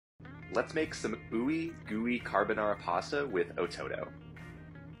Let's make some ooey gooey carbonara pasta with OTOTO.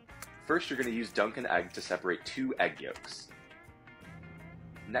 First, you're going to use Dunkin' egg to separate 2 egg yolks.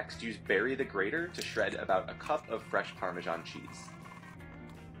 Next, use Berry the grater to shred about a cup of fresh Parmesan cheese.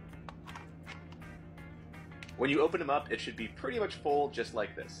 When you open them up, it should be pretty much full just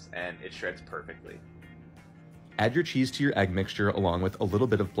like this, and it shreds perfectly. Add your cheese to your egg mixture along with a little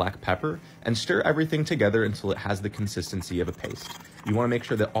bit of black pepper and stir everything together until it has the consistency of a paste. You want to make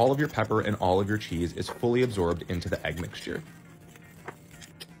sure that all of your pepper and all of your cheese is fully absorbed into the egg mixture.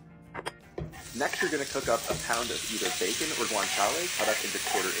 Next, you're going to cook up a pound of either bacon or guanciale cut up into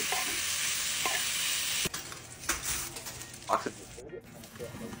quarter-inch cubes.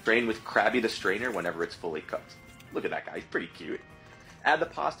 Drain with Krabby the strainer whenever it's fully cooked. Look at that guy, he's pretty cute. Add the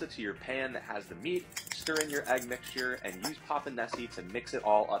pasta to your pan that has the meat, stir in your egg mixture, and use Papanessi to mix it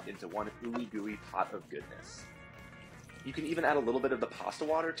all up into one ooey gooey pot of goodness. You can even add a little bit of the pasta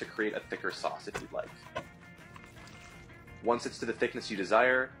water to create a thicker sauce if you'd like. Once it's to the thickness you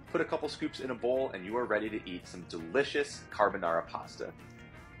desire, put a couple scoops in a bowl and you are ready to eat some delicious carbonara pasta.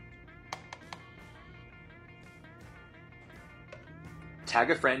 Tag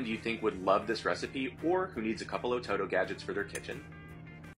a friend you think would love this recipe or who needs a couple OTOTO gadgets for their kitchen.